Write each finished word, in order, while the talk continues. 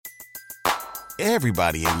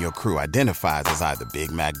Everybody in your crew identifies as either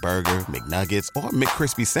Big Mac Burger, McNuggets, or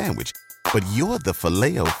McCrispy Sandwich. But you're the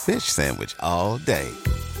Filet-O-Fish Sandwich all day.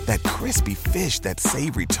 That crispy fish, that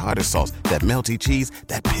savory tartar sauce, that melty cheese,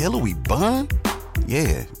 that pillowy bun.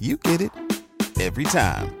 Yeah, you get it. Every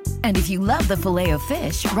time. And if you love the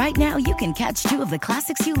Filet-O-Fish, right now you can catch two of the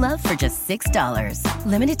classics you love for just $6.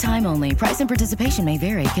 Limited time only. Price and participation may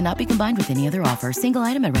vary. Cannot be combined with any other offer. Single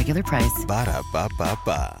item at regular price.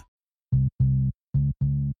 Ba-da-ba-ba-ba.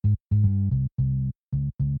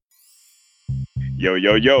 Yo,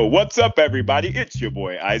 yo, yo. What's up, everybody? It's your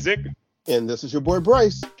boy, Isaac. And this is your boy,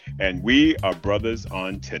 Bryce. And we are Brothers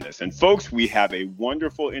on Tennis. And folks, we have a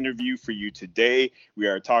wonderful interview for you today. We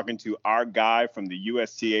are talking to our guy from the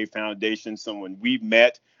USTA Foundation, someone we've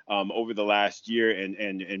met over the last year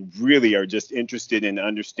and really are just interested in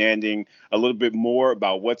understanding a little bit more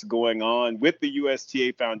about what's going on with the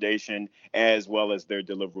USTA Foundation as well as their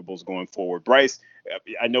deliverables going forward. Bryce,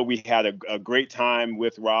 I know we had a great time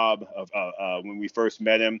with Rob when we first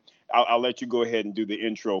met him. I'll let you go ahead and do the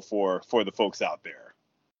intro for the folks out there.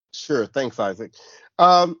 Sure. Thanks, Isaac.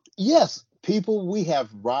 Yes, people, we have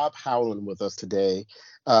Rob Howland with us today.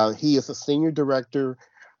 He is a senior director,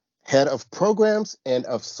 head of programs and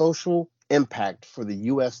of social impact for the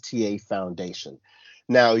USTA Foundation.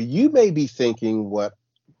 Now, you may be thinking what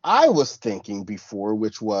I was thinking before,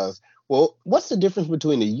 which was, well, what's the difference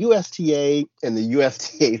between the USTA and the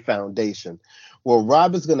USTA Foundation? Well,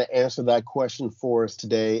 Rob is going to answer that question for us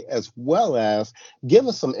today, as well as give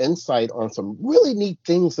us some insight on some really neat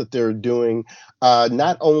things that they're doing,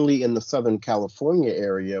 not only in the Southern California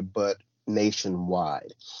area, but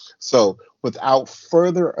nationwide. So without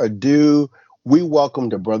further ado, we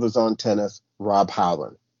welcome to Brothers on Tennis, Rob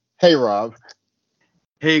Howland. Hey, Rob.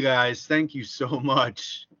 Hey, guys. Thank you so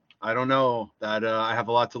much. I don't know that I have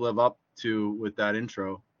a lot to live up to with that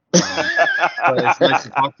intro. But it's nice to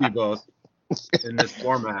talk to you both in this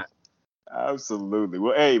format. Absolutely.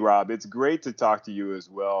 Well, hey, Rob, it's great to talk to you as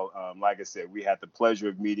well. Like I said, we had the pleasure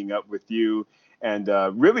of meeting up with you and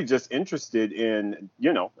really just interested in,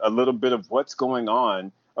 a little bit of what's going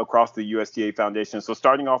on across the USTA Foundation. So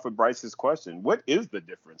starting off with Bryce's question, what is the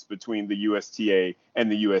difference between the USTA and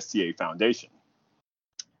the USTA Foundation?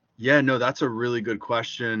 Yeah, no, that's a really good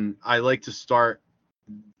question. I like to start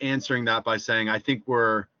answering that by saying I think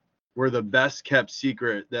we're the best kept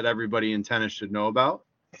secret that everybody in tennis should know about.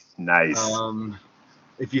 Nice.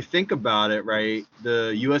 If you think about it, right,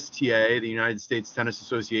 the USTA, the United States Tennis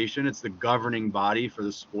Association, it's the governing body for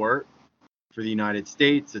the sport for the United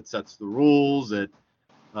States. It sets the rules. It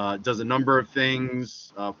does a number of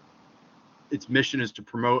things. Its mission is to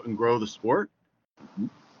promote and grow the sport.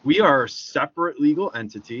 We are a separate legal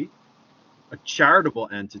entity, a charitable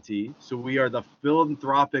entity. So we are the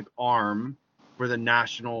philanthropic arm for the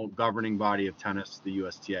national governing body of tennis, the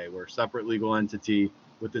USTA. We're a separate legal entity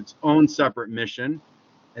with its own separate mission.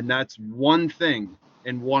 And that's one thing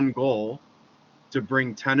and one goal: to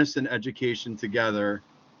bring tennis and education together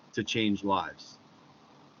to change lives.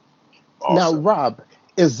 Awesome. Now, Rob,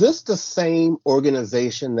 is this the same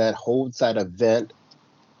organization that holds that event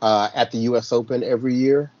at the U.S. Open every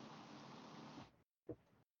year?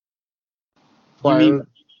 Do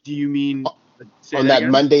you mean on that again?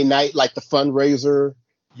 Monday night, like the fundraiser?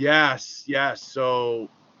 Yes. So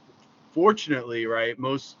fortunately, right,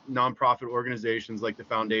 most nonprofit organizations like the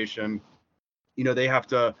foundation, they have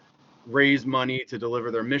to raise money to deliver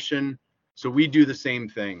their mission. So we do the same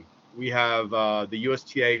thing. We have the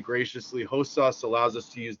USTA graciously hosts us, allows us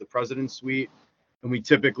to use the President's Suite. And we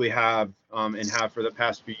typically have, and have for the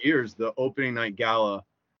past few years, the opening night gala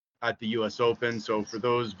at the US Open. So for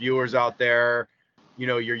those viewers out there,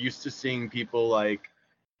 you're used to seeing people like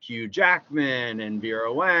Hugh Jackman and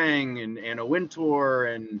Vera Wang and Anna Wintour.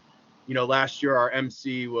 And, last year our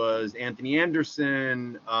MC was Anthony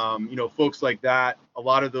Anderson, folks like that. A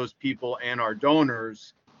lot of those people and our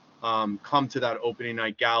donors come to that opening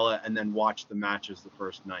night gala and then watch the matches the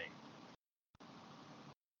first night.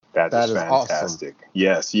 That is fantastic.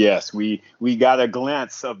 Awesome. Yes. We got a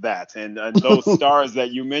glance of that. And those stars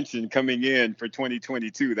that you mentioned coming in for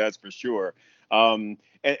 2022, that's for sure. And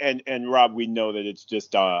Rob, we know that it's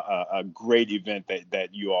just a great event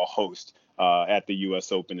that you all host at the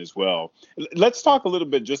U.S. Open as well. Let's talk a little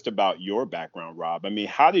bit just about your background, Rob. I mean,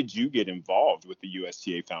 how did you get involved with the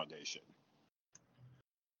USTA Foundation?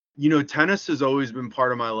 Tennis has always been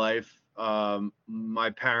part of my life. My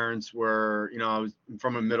parents were, I was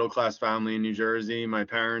from a middle-class family in New Jersey. My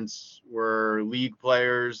parents were league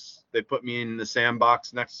players. They put me in the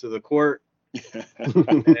sandbox next to the court.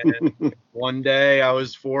 And one day I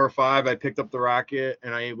was 4 or 5. I picked up the racket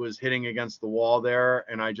and I was hitting against the wall there.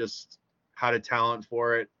 And I just had a talent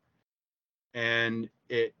for it, and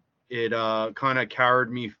it kind of carried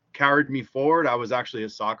me forward. I was actually a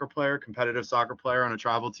competitive soccer player on a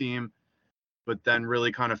travel team, but then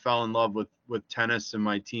really kind of fell in love with tennis in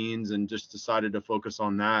my teens and just decided to focus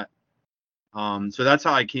on that. So that's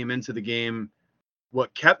how I came into the game.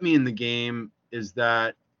 What kept me in the game is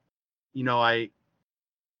that, I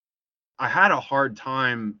had a hard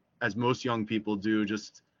time, as most young people do,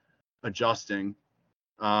 just adjusting.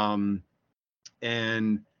 And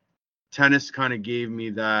tennis kind of gave me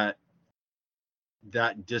that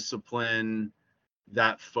discipline,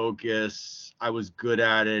 that focus. I was good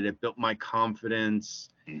at it. It built my confidence,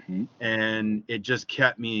 and it just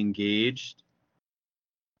kept me engaged.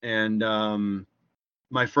 And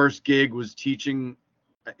my first gig was teaching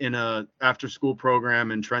in a after-school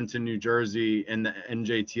program in Trenton, New Jersey, in the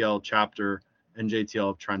NJTL chapter,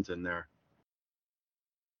 NJTL of Trenton there.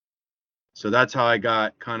 So that's how I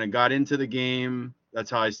got into the game. That's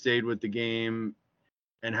how I stayed with the game.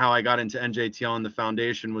 And how I got into NJTL and the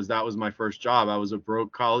foundation was my first job. I was a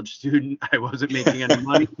broke college student. I wasn't making any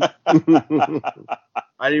money.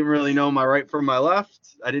 I didn't really know my right from my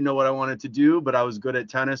left. I didn't know what I wanted to do, but I was good at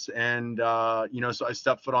tennis. And, so I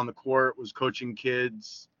stepped foot on the court, was coaching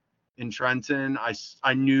kids in Trenton.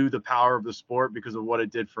 I knew the power of the sport because of what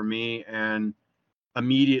it did for me. And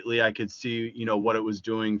immediately I could see, what it was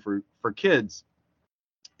doing for kids.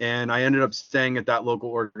 And I ended up staying at that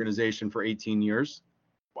local organization for 18 years.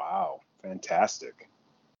 Wow. Fantastic.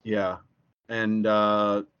 Yeah. And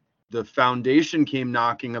the foundation came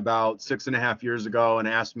knocking about 6.5 years ago and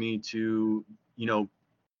asked me to,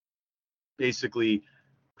 basically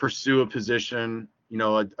pursue a position,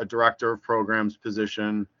 a director of programs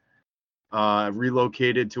position,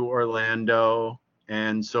 relocated to Orlando.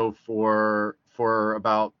 And so for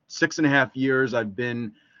about 6.5 years, I've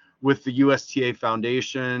been with the USTA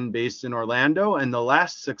Foundation based in Orlando. And the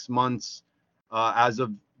last 6 months, as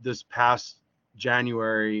of this past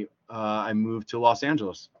January, I moved to Los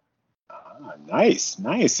Angeles. Nice.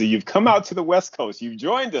 So you've come out to the West Coast. You've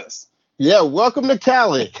joined us. Yeah, welcome to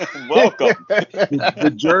Cali. Welcome.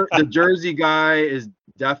 The Jersey guy is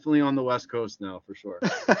definitely on the West Coast now, for sure.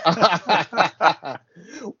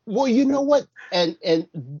 Well, you know what? And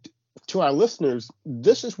to our listeners,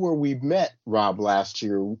 this is where we met Rob last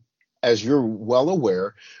year. As you're well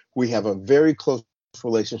aware, we have a very close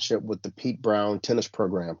relationship with the Pete Brown tennis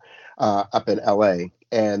program up in LA.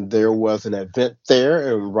 And there was an event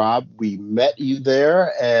there, and Rob, we met you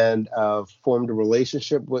there and formed a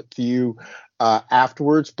relationship with you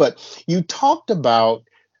afterwards. But you talked about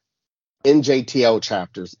NJTL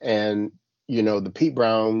chapters, and the Pete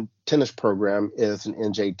Brown tennis program is an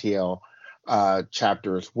NJTL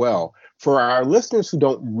chapter as well. For our listeners who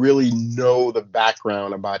don't really know the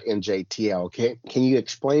background about NJTL, can you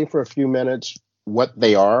explain for a few minutes what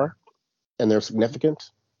they are and their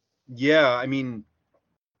significance? Yeah, I mean,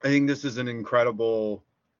 I think this is an incredible,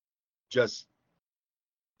 it's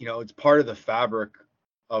part of the fabric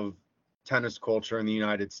of tennis culture in the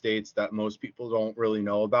United States that most people don't really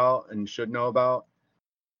know about and should know about.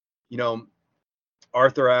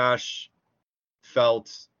 Arthur Ashe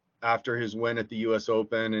felt after his win at the US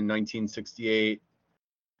Open in 1968,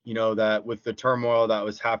 that with the turmoil that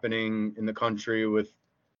was happening in the country with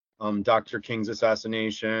Dr. King's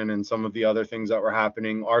assassination and some of the other things that were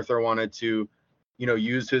happening, Arthur wanted to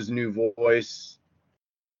use his new voice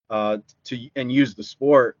and use the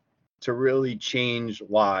sport to really change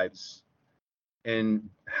lives and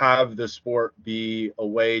have the sport be a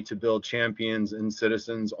way to build champions and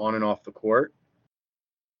citizens on and off the court.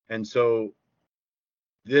 And so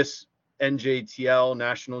this NJTL,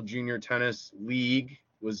 National Junior Tennis League,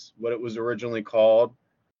 was what it was originally called,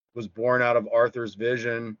 was born out of Arthur's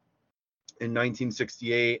vision in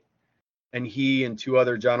 1968. And he and two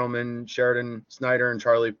other gentlemen, Sheridan Snyder and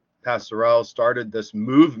Charlie Passerell, started this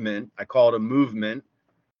movement. I call it a movement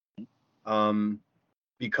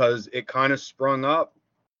because it kind of sprung up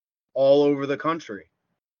all over the country.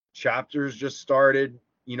 Chapters just started,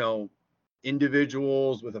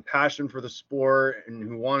 individuals with a passion for the sport and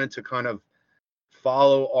who wanted to kind of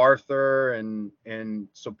follow Arthur and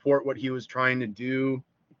support what he was trying to do.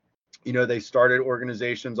 They started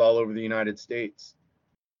organizations all over the United States.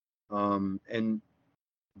 And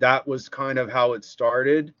that was kind of how it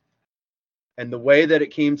started. And the way that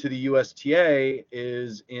it came to the USTA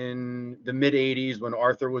is in the mid 80s when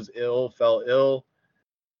Arthur fell ill,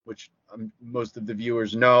 which most of the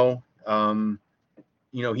viewers know.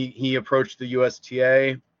 He approached the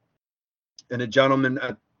USTA, and a gentleman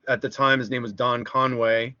at the time, his name was Don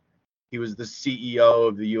Conway. He was the CEO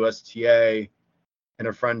of the USTA and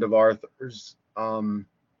a friend of Arthur's.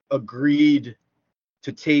 agreed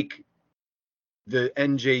to take the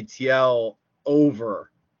NJTL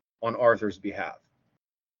over on Arthur's behalf.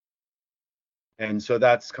 And so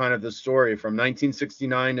that's kind of the story from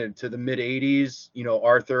 1969 to the mid 80s. You know,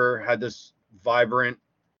 Arthur had this vibrant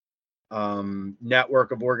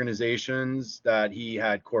network of organizations that he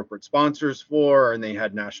had corporate sponsors for, and they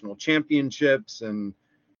had national championships, and,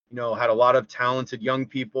 you know, had a lot of talented young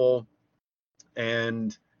people.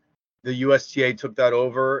 And the USTA took that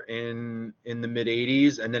over in the mid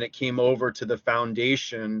 80s, and then it came over to the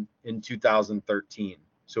foundation in 2013.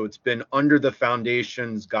 So it's been under the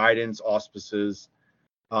foundation's guidance, auspices,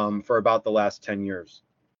 for about the last 10 years.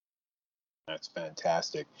 That's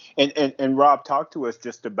fantastic. And Rob, talk to us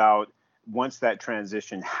just about, once that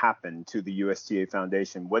transition happened to the USTA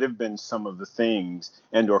Foundation, what have been some of the things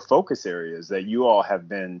and or focus areas that you all have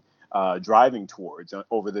been driving towards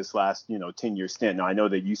over this last, 10-year stint? Now, I know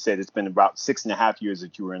that you said it's been about 6.5 years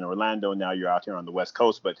that you were in Orlando. Now you're out here on the West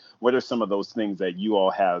Coast. But what are some of those things that you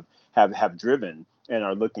all have driven and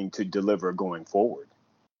are looking to deliver going forward?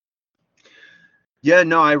 Yeah,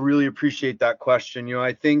 no, I really appreciate that question. You know,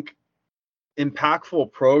 I think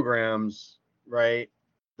impactful programs, right?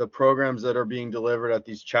 The programs that are being delivered at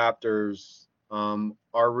these chapters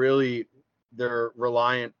are really, they're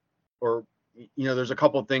reliant, or, you know, there's a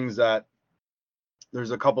couple things that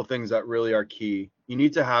really are key. You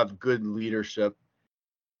need to have good leadership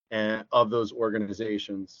of those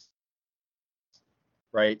organizations,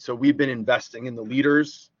 right? So we've been investing in the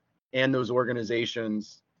leaders and those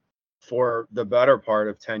organizations for the better part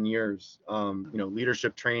of 10 years.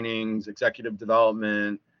 Leadership trainings, executive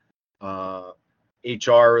development,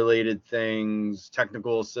 HR related things,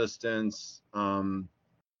 technical assistance,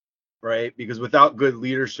 right? Because without good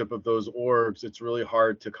leadership of those orgs, it's really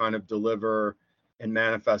hard to kind of deliver and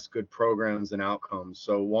manifest good programs and outcomes.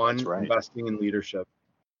 So one, That's right. Investing in leadership.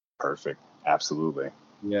 Perfect. Absolutely.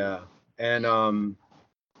 Yeah. And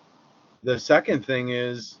the second thing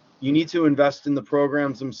is you need to invest in the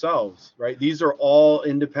programs themselves, right? These are all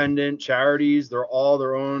independent charities. They're all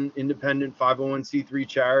their own independent 501c3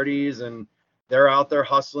 charities, and they're out there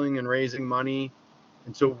hustling and raising money.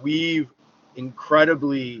 And so we've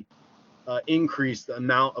incredibly increased the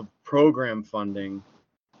amount of program funding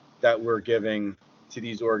that we're giving to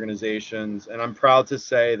these organizations. And I'm proud to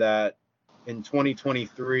say that in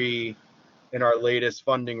 2023, in our latest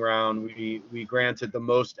funding round, we granted the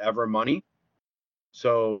most ever money.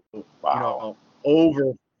 So, wow.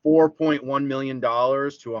 Over $4.1 million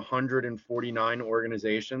to 149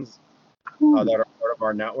 organizations that are part of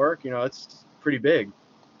our network. It's pretty big.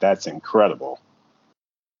 That's incredible.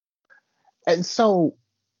 And so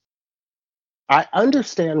I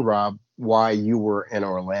understand, Rob, why you were in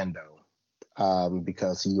Orlando,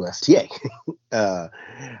 because USTA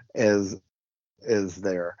is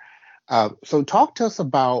there. So talk to us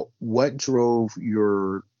about what drove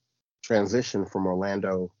your transition from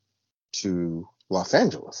Orlando to Los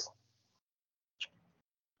Angeles.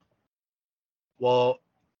 Well,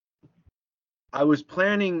 I was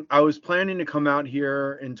planning to come out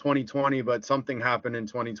here in 2020, but something happened in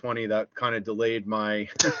 2020 that kind of delayed my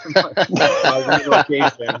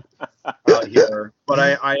relocation out here.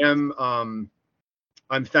 But I'm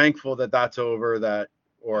thankful that that's over,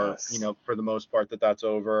 yes. For the most part that's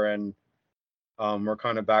over, and we're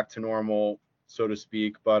kind of back to normal, so to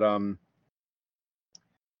speak. But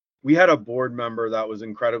we had a board member that was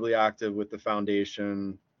incredibly active with the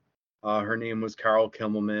foundation. Her name was Carol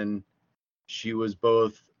Kimmelman. She was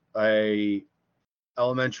both a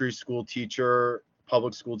elementary school teacher,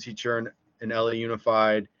 public school teacher in LA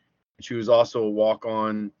Unified. She was also a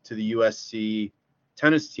walk-on to the USC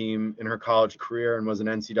tennis team in her college career and was an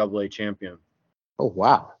NCAA champion. Oh,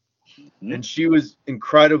 wow. Mm-hmm. And she was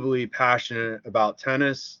incredibly passionate about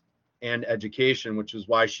tennis and education, which is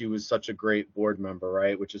why she was such a great board member,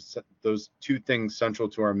 right? Which is those two things central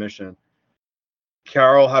to our mission.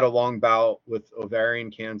 Carol had a long bout with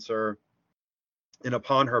ovarian cancer. And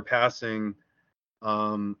upon her passing,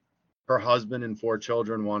 her husband and 4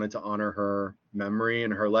 children wanted to honor her memory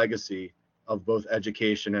and her legacy of both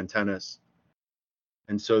education and tennis.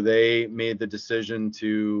 And so they made the decision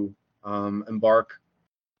to embark,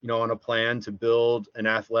 on a plan to build an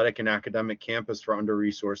athletic and academic campus for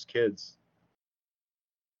under-resourced kids.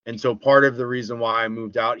 And so part of the reason why I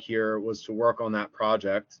moved out here was to work on that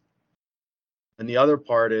project. And the other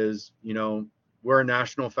part is, we're a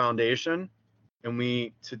national foundation.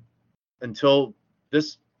 And until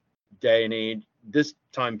this day and age, this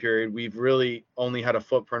time period, we've really only had a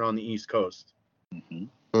footprint on the East Coast. Mm-hmm.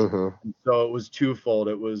 Mm-hmm. And so it was twofold.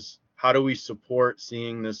 It was, how do we support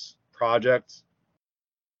seeing this project,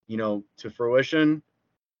 to fruition?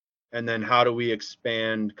 and then how do we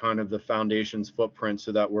expand kind of the foundation's footprint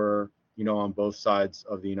so that we're, on both sides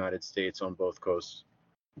of the United States, on both coasts.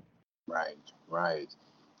 Right.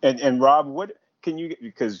 And Rob, what can you,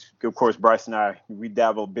 because of course Bryce and I, we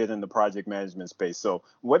dabble a bit in the project management space. So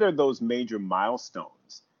what are those major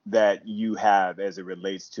milestones that you have as it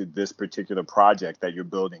relates to this particular project that you're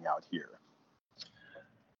building out here?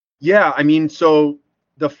 Yeah, I mean, so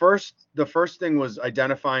the first thing was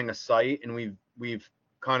identifying a site, and we've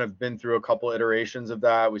kind of been through a couple iterations of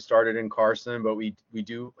that. We started in Carson, but we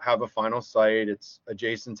do have a final site. It's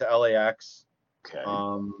adjacent to LAX. Okay.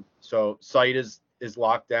 So site is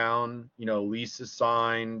locked down, lease is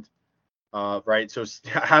signed, right? So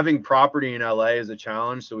having property in LA is a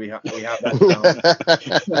challenge. So we have that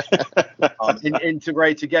challenge. And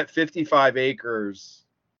to get 55 acres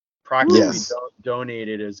practically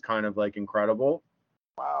donated is kind of like incredible.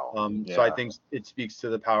 Wow. So I think it speaks to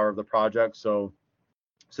the power of the project. So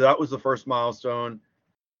that was the first milestone.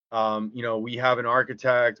 We have an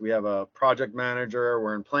architect, we have a project manager,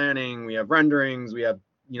 we're in planning, we have renderings, we have,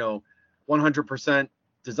 100%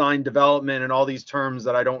 design development and all these terms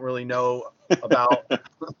that I don't really know about.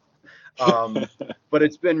 But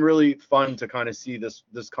it's been really fun to kind of see this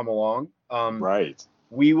come along. Right.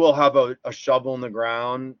 We will have a shovel in the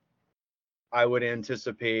ground, I would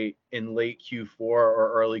anticipate, in late Q4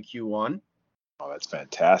 or early Q1. Oh, that's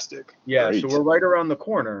fantastic. Yeah, Great. so we're right around the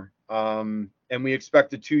corner. And we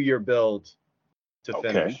expect a 2-year build to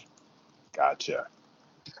finish. Gotcha.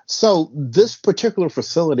 So this particular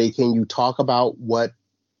facility, can you talk about what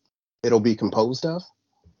it'll be composed of?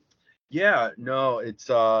 Yeah, no, it's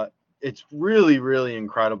really, really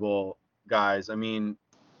incredible, guys. I mean,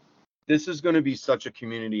 this is going to be such a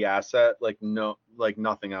community asset, like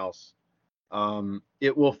nothing else.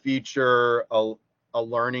 It will feature a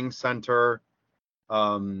learning center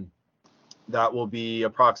that will be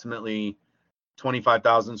approximately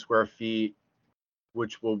 25,000 square feet,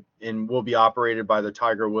 which will be operated by the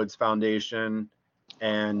Tiger Woods Foundation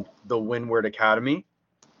and the Windward Academy.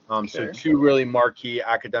 So 2 really marquee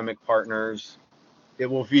academic partners. It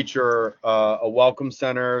will feature a welcome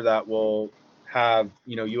center that will have,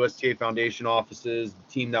 USTA Foundation offices,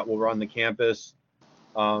 the team that will run the campus,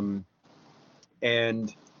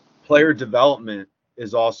 and player development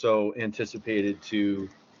is also anticipated to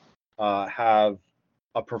have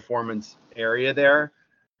a performance area there.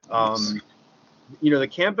 The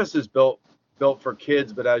campus is built for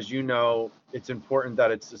kids, but as you know, it's important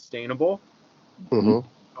that it's sustainable. Mm-hmm.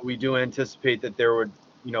 We do anticipate that there would,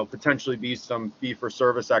 potentially be some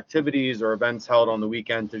fee-for-service activities or events held on the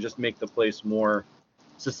weekend to just make the place more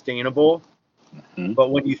sustainable. Mm-hmm.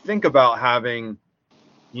 But when you think about having,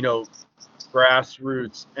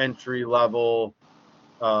 grassroots, entry-level,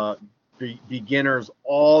 beginners,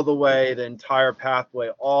 all the way, the entire pathway,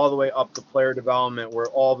 all the way up to player development, where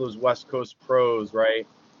all those West Coast pros, right,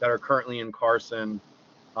 that are currently in Carson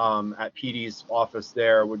at PD's office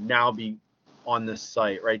there would now be on this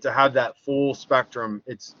site, right? To have that full spectrum,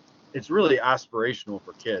 it's really aspirational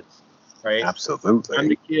for kids, right? Absolutely.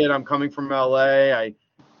 I'm a kid, I'm coming from LA, I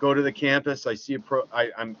go to the campus, I see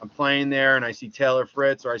I'm playing there, and I see Taylor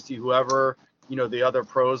Fritz, or I see whoever, the other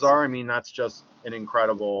pros are. I mean, that's just an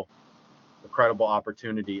incredible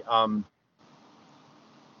opportunity.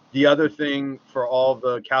 The other thing for all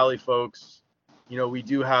the Cali folks, we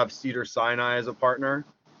do have Cedars-Sinai as a partner.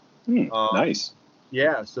 Nice.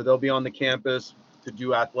 Yeah, so they'll be on the campus to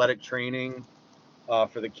do athletic training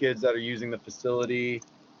for the kids that are using the facility.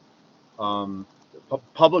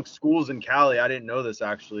 Public schools in Cali, I didn't know this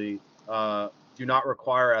actually, do not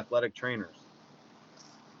require athletic trainers.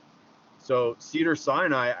 So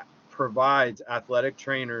Cedars-Sinai provides athletic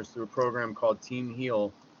trainers through a program called Team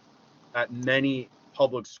Heal at many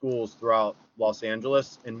public schools throughout Los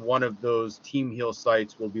Angeles, and one of those Team Heal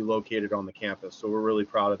sites will be located on the campus. So we're really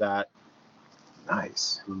proud of that.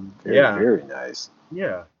 Nice. Very nice.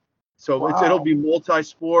 Yeah. So wow. It'll be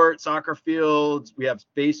multi-sport, soccer fields. We have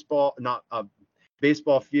baseball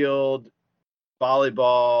field,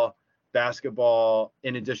 volleyball, basketball,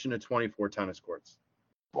 in addition to 24 tennis courts.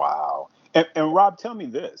 Wow. And Rob, tell me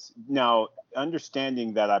this. Now,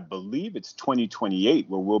 understanding that I believe it's 2028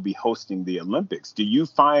 where we'll be hosting the Olympics, do you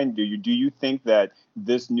think that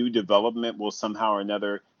this new development will somehow or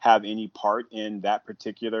another have any part in that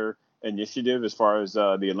particular initiative as far as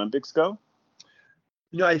the Olympics go?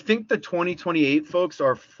 I think the 2028 folks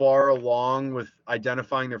are far along with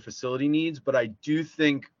identifying their facility needs, but I do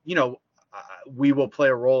think, we will play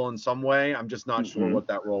a role in some way. I'm just not sure what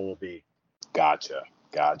that role will be. Gotcha.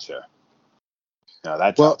 No,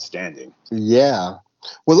 that's outstanding. Yeah.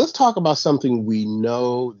 Well, let's talk about something we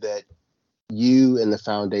know that you and the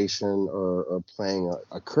foundation are playing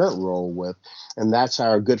a current role with, and that's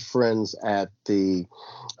our good friends at the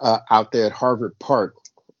out there at Harvard Park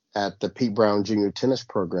at the Pete Brown Jr. Tennis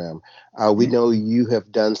Program. We know you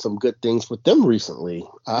have done some good things with them recently.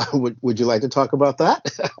 Would you like to talk about that?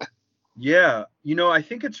 Yeah, I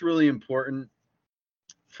think it's really important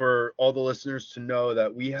for all the listeners to know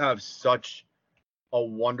that we have such a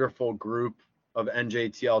wonderful group of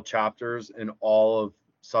NJTL chapters in all of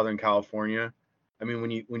Southern California. I mean,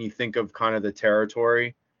 when you think of kind of the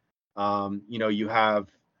territory, you have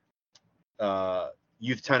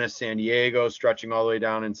Youth Tennis San Diego stretching all the way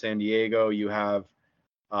down in San Diego. You have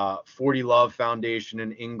 40 Love Foundation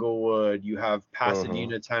in Inglewood. You have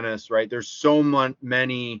Pasadena Tennis, right? There's so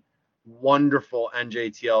many wonderful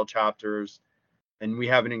NJTL chapters, and we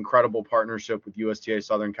have an incredible partnership with USTA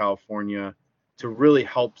Southern California to really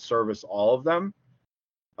help service all of them.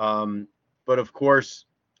 But of course,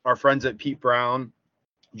 our friends at Pete Brown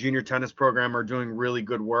Junior Tennis Program are doing really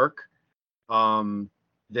good work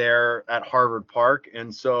there at Harvard Park.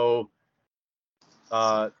 And so,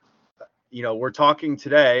 we're talking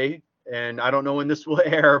today, and I don't know when this will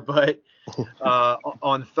air, but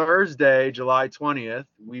on Thursday, July 20th,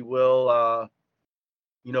 we will,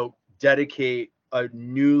 dedicate a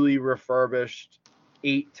newly refurbished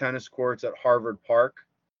 8 tennis courts at Harvard Park.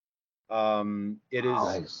 It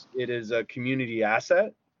is a community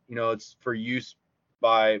asset. It's for use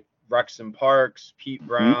by Rex and Parks, Pete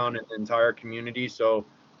Brown, and the entire community. So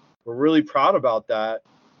we're really proud about that.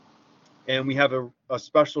 And we have a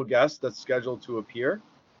special guest that's scheduled to appear.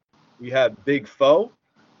 We have Big Foe.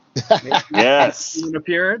 Yes. An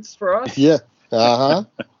appearance for us. Yeah.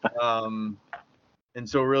 And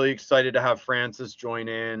so really excited to have Frances join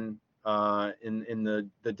in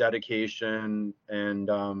the dedication and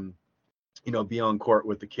be on court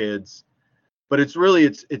with the kids. But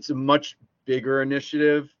it's a much bigger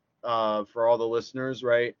initiative for all the listeners,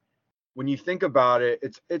 right? When you think about it,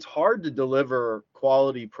 it's hard to deliver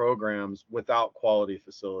quality programs without quality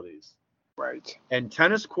facilities. Right. And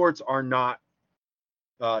tennis courts are not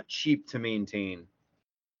cheap to maintain.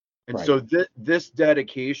 And right. So this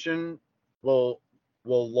dedication will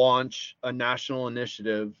launch a national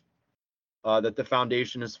initiative that the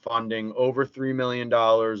foundation is funding over $3 million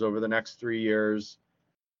over the next 3 years,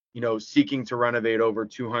 seeking to renovate over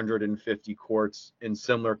 250 courts in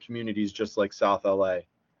similar communities just like South LA.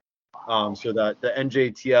 So that the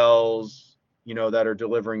NJTLs, that are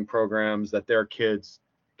delivering programs, that their kids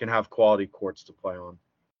can have quality courts to play on.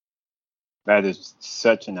 That is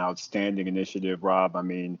such an outstanding initiative, Rob. I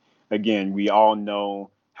mean, again, we all know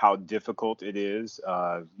how difficult it is,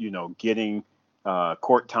 getting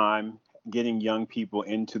court time, getting young people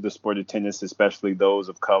into the sport of tennis, especially those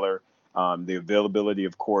of color, the availability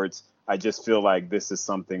of courts. I just feel like this is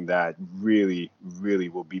something that really, really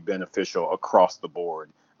will be beneficial across the board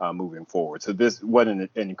moving forward. So what an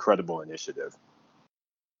incredible initiative.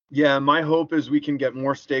 Yeah, my hope is we can get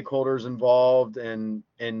more stakeholders involved and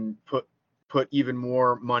put even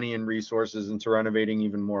more money and resources into renovating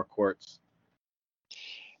even more courts.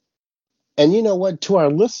 And you know what? To our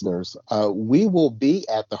listeners, we will be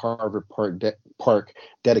at the Harvard Park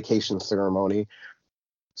dedication ceremony.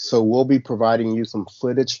 So we'll be providing you some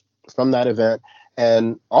footage from that event.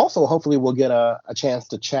 And also, hopefully, we'll get a chance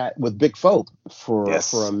to chat with Big Folk for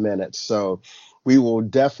a minute. So we will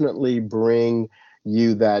definitely bring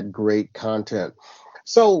you that great content.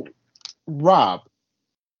 So, Rob,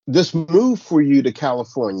 this move for you to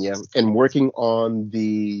California and working on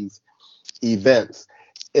these events,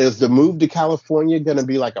 is the move to California going to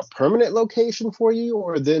be like a permanent location for you,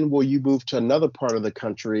 or then will you move to another part of the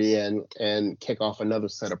country and kick off another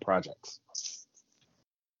set of projects?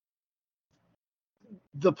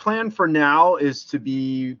 The plan for now is to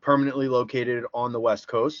be permanently located on the West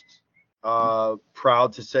Coast.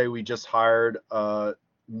 Proud to say we just hired a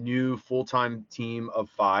new full-time team of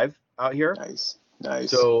 5 out here. Nice.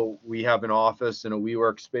 So we have an office and a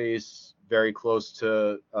WeWork space very close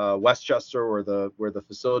to Westchester, where the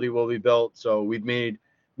facility will be built. So we've made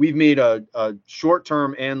a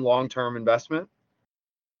short-term and long-term investment.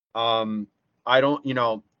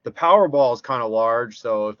 The Powerball is kind of large,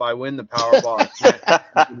 so if I win the Powerball, I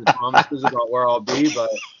can't make any promises about where I'll be. But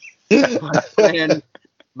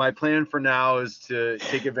my plan for now is to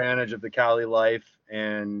take advantage of the Cali life,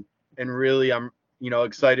 and really I'm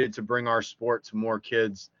excited to bring our sport to more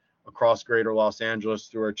kids across Greater Los Angeles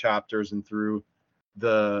through our chapters and through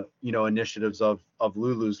the initiatives of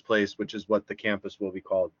Lulu's Place, which is what the campus will be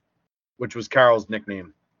called, which was Carol's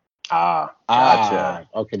nickname. Gotcha.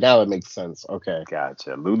 Okay, now it makes sense. Okay.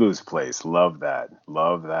 Gotcha. Lulu's Place. Love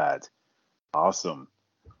that. Awesome.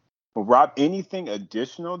 Well, Rob, anything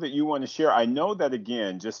additional that you want to share? I know that,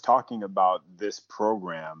 again, just talking about this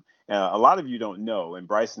program, a lot of you don't know, and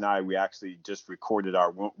Bryce and I, we actually just recorded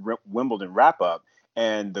our Wimbledon wrap-up,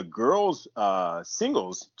 and the girls'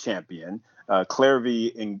 singles champion,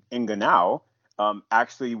 Clairvy Ngannou,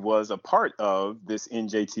 actually was a part of this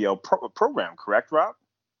NJTL program, correct, Rob?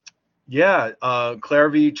 Yeah,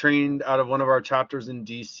 Clairvy trained out of one of our chapters in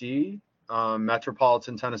DC.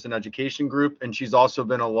 Metropolitan Tennis and Education Group, and she's also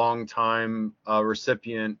been a long-time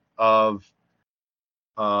recipient of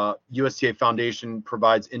USTA Foundation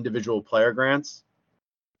provides individual player grants,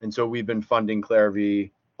 and so we've been funding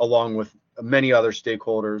Clairvy along with many other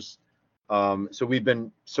stakeholders. So we've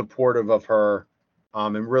been supportive of her,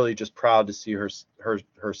 and really just proud to see her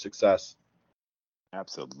success.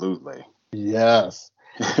 Absolutely. Yes.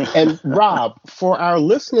 And Rob, for our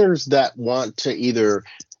listeners that want to either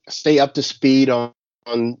stay up to speed on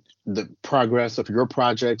the progress of your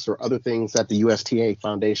projects or other things that the USTA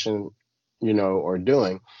Foundation, are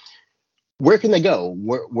doing, where can they go?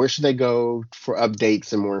 Where should they go for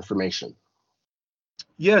updates and more information?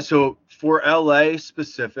 Yeah, so for LA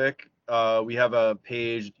specific, we have a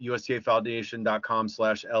page,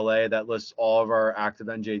 USTAfoundation.com/LA, that lists all of our active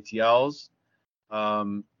NJTLs.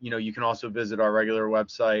 You can also visit our regular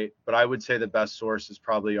website, but I would say the best source is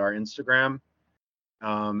probably our Instagram.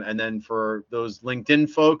 And then for those LinkedIn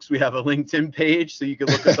folks, we have a LinkedIn page, so you can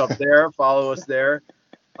look us up there, follow us there.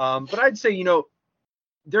 But I'd say,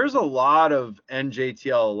 there's a lot of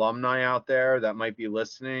NJTL alumni out there that might be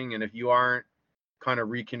listening. And if you aren't kind of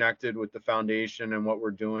reconnected with the foundation and what we're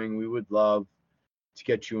doing, we would love to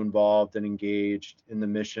get you involved and engaged in the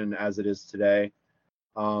mission as it is today.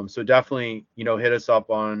 So definitely, hit us up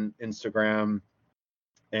on Instagram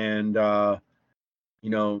and,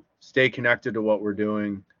 stay connected to what we're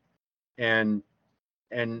doing. And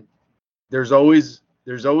there's always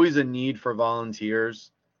a need for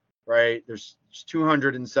volunteers, right? There's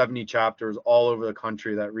 270 chapters all over the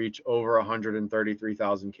country that reach over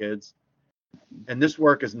 133,000 kids. And this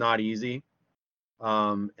work is not easy.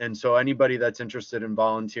 And so anybody that's interested in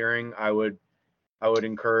volunteering, I would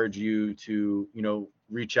encourage you to,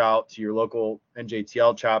 reach out to your local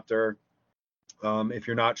NJTL chapter. If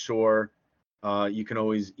you're not sure, you can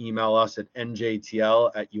always email us at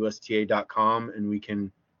njtl@usta.com, and we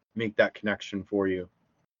can make that connection for you.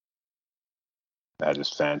 That is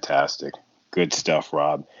fantastic. Good stuff,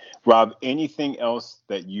 Rob. Rob, anything else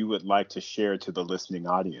that you would like to share to the listening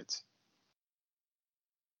audience?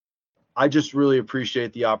 I just really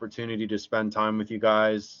appreciate the opportunity to spend time with you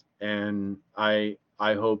guys, and I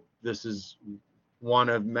hope this is one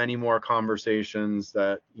of many more conversations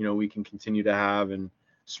that we can continue to have and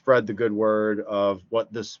spread the good word of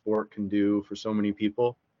what this sport can do for so many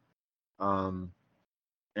people, and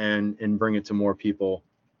bring it to more people.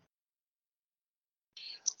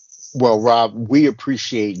 Well, Rob, we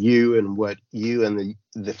appreciate you and what you and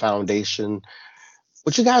the foundation,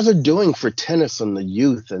 what you guys are doing for tennis and the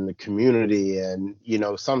youth and the community. And,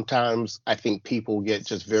 sometimes I think people get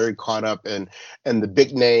just very caught up in the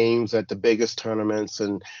big names at the biggest tournaments,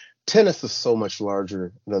 and tennis is so much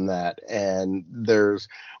larger than that. And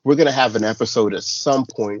we're going to have an episode at some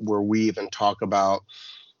point where we even talk about,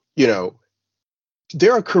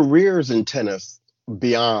 there are careers in tennis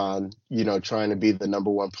beyond, trying to be the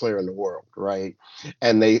number one player in the world, right?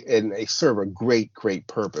 And they serve a great, great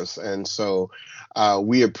purpose. And so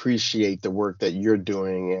we appreciate the work that you're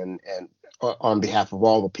doing and on behalf of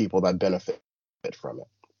all the people that benefit from it.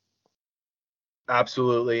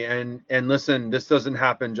 Absolutely. And listen, this doesn't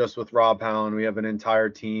happen just with Rob Howland. We have an entire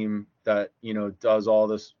team that, does all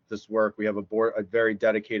this work. We have a very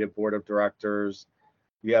dedicated board of directors.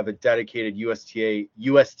 We have a dedicated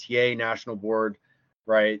USTA national board,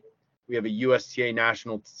 right? We have a USTA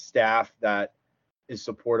national staff that is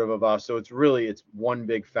supportive of us. So it's one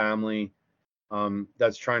big family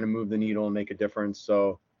that's trying to move the needle and make a difference.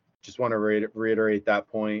 So just want to reiterate that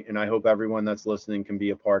point, and I hope everyone that's listening can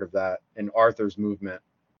be a part of that and Arthur's movement.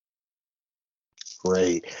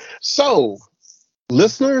 Great. So,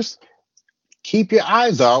 listeners, keep your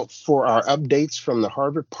eyes out for our updates from the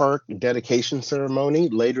Harvard Park dedication ceremony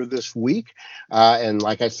later this week. And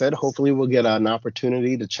like I said, hopefully we'll get an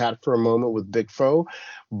opportunity to chat for a moment with Big Foe.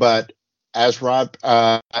 But as Rob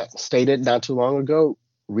stated not too long ago,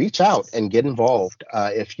 reach out and get involved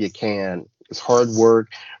if you can. It's hard work,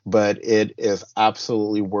 but it is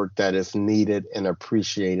absolutely work that is needed and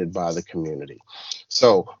appreciated by the community.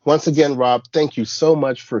 So once again, Rob, thank you so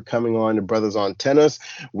much for coming on to Brothers on Tennis.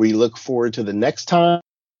 We look forward to the next time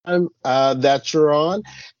that you're on.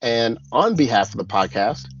 And on behalf of the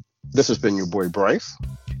podcast, this has been your boy Bryce.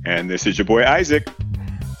 And this is your boy Isaac.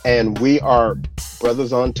 And we are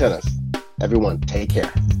Brothers on Tennis. Everyone, take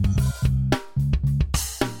care.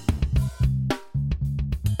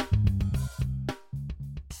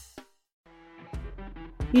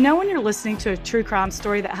 You know when you're listening to a true crime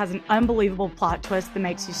story that has an unbelievable plot twist that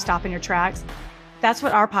makes you stop in your tracks? That's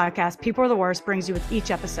what our podcast, People Are the Worst, brings you with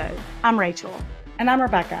each episode. I'm Rachel. And I'm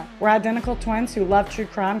Rebecca. We're identical twins who love true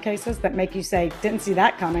crime cases that make you say, didn't see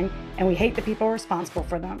that coming, and we hate the people responsible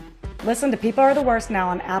for them. Listen to People Are the Worst now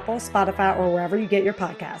on Apple, Spotify, or wherever you get your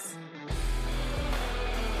podcasts.